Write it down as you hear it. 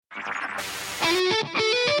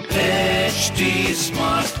HT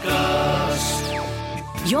Smartcast.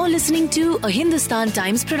 You're listening to a Hindustan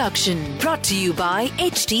Times production brought to you by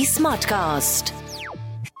HT Smartcast.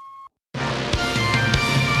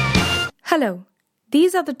 Hello,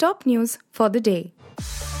 these are the top news for the day.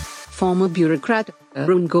 Former bureaucrat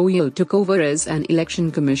Arun Goyal took over as an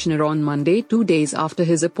election commissioner on Monday, 2 days after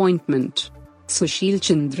his appointment. Sushil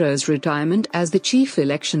Chandra's retirement as the chief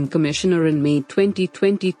election commissioner in May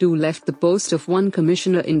 2022 left the post of one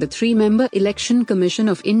commissioner in the three-member Election Commission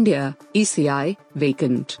of India, ECI,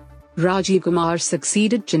 vacant. Rajiv Kumar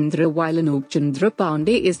succeeded Chandra while Anup Chandra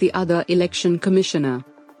Pandey is the other election commissioner.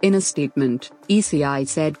 In a statement, ECI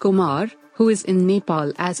said Kumar, who is in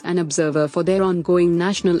Nepal as an observer for their ongoing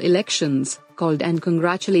national elections, called and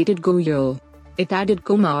congratulated Goyal. It added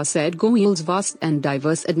Kumar said Goyal's vast and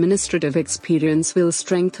diverse administrative experience will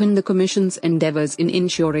strengthen the Commission's endeavours in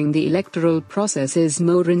ensuring the electoral process is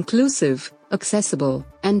more inclusive, accessible,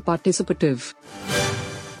 and participative.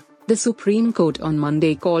 The Supreme Court on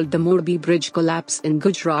Monday called the Morbi Bridge collapse in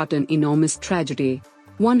Gujarat an enormous tragedy.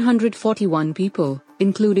 141 people,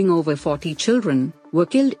 including over 40 children, were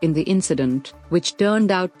killed in the incident, which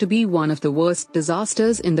turned out to be one of the worst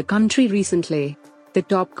disasters in the country recently. The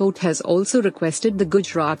top court has also requested the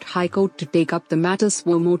Gujarat High Court to take up the matter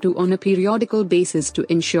suo motu on a periodical basis to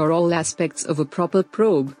ensure all aspects of a proper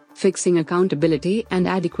probe, fixing accountability and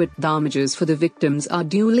adequate damages for the victims are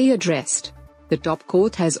duly addressed. The top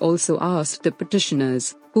court has also asked the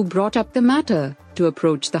petitioners, who brought up the matter, to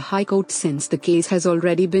approach the High Court since the case has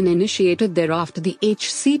already been initiated thereafter the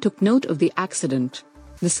HC took note of the accident.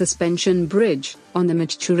 The suspension bridge, on the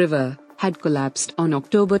Michu River, had collapsed on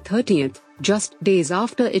October 30th, just days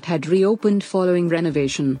after it had reopened following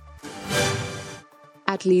renovation.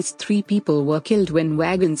 At least 3 people were killed when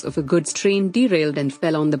wagons of a goods train derailed and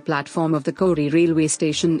fell on the platform of the Kori railway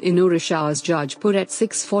station in Odisha's Jajpur at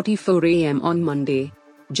 6:44 am on Monday.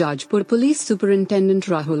 Jajpur Police Superintendent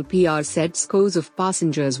Rahul PR said scores of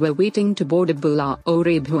passengers were waiting to board a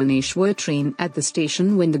Bhubaneswar train at the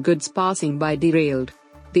station when the goods passing by derailed.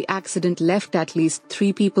 The accident left at least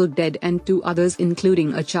 3 people dead and 2 others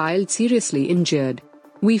including a child seriously injured.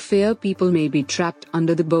 We fear people may be trapped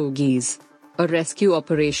under the bogies. A rescue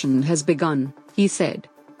operation has begun, he said.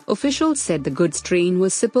 Officials said the goods train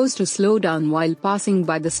was supposed to slow down while passing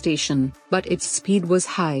by the station, but its speed was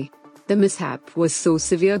high. The mishap was so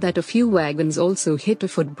severe that a few wagons also hit a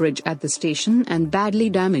footbridge at the station and badly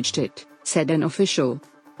damaged it, said an official.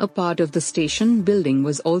 A part of the station building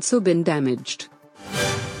was also been damaged.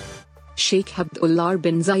 Sheikh Abdullah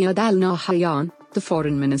bin Zayed Al Nahyan, the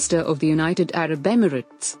Foreign Minister of the United Arab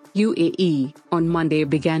Emirates, UAE, on Monday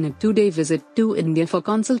began a 2-day visit to India for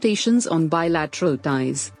consultations on bilateral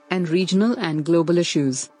ties and regional and global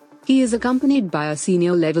issues. He is accompanied by a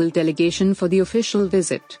senior-level delegation for the official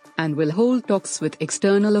visit, and will hold talks with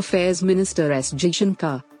External Affairs Minister S.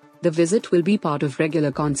 Jaishankar. The visit will be part of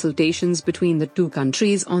regular consultations between the two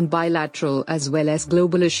countries on bilateral as well as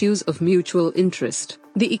global issues of mutual interest,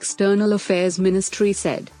 the External Affairs Ministry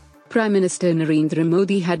said. Prime Minister Narendra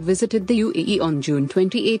Modi had visited the UAE on June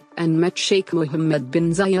 28 and met Sheikh Mohammed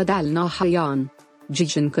bin Zayed Al Nahyan.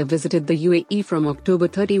 Jaishankar visited the UAE from October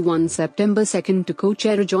 31 September 2 to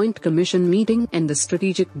co-chair a joint commission meeting and the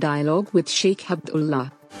strategic dialogue with Sheikh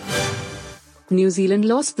Abdullah. New Zealand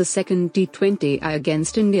lost the second T20I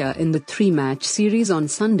against India in the 3-match series on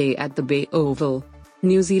Sunday at the Bay Oval.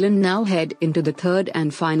 New Zealand now head into the third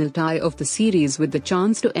and final tie of the series with the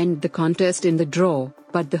chance to end the contest in the draw,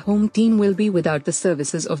 but the home team will be without the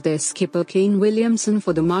services of their skipper Kane Williamson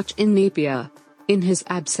for the match in Napier. In his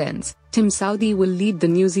absence, Tim Southee will lead the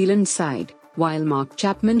New Zealand side, while Mark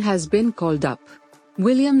Chapman has been called up.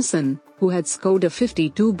 Williamson, who had scored a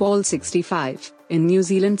 52-ball 65 in New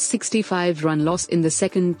Zealand's 65-run loss in the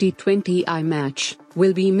second T20I match,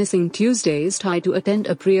 will be missing Tuesday's tie to attend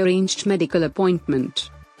a pre-arranged medical appointment.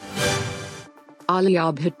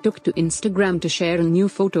 Alia Bhatt took to Instagram to share a new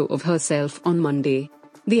photo of herself on Monday.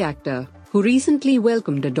 The actor, who recently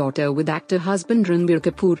welcomed a daughter with actor husband Ranbir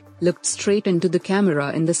Kapoor, looked straight into the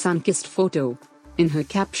camera in the sun-kissed photo. In her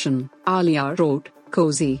caption, Alia wrote,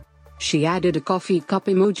 "Cozy." She added a coffee cup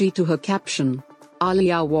emoji to her caption.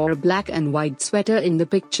 Alia wore a black and white sweater in the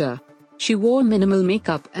picture. She wore minimal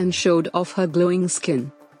makeup and showed off her glowing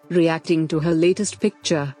skin. Reacting to her latest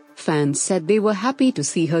picture, fans said they were happy to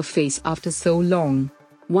see her face after so long.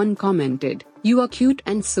 One commented, "You are cute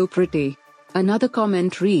and so pretty." Another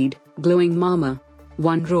comment read, "Glowing mama."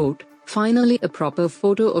 One wrote, "Finally a proper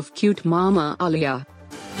photo of cute mama Alia."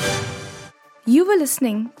 You were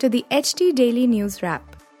listening to the HT Daily News Wrap,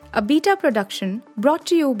 a beta production brought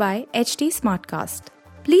to you by HT Smartcast.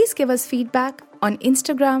 Please give us feedback on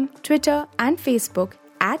Instagram, Twitter, and Facebook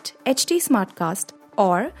at HT Smartcast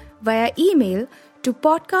or via email to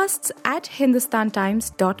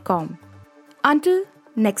podcasts@hindustantimes.com. Until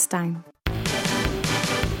next time.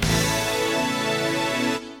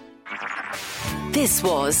 This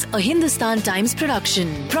was a Hindustan Times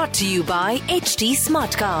production brought to you by HT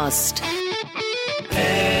Smartcast.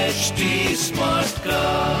 HT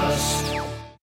Smartcast.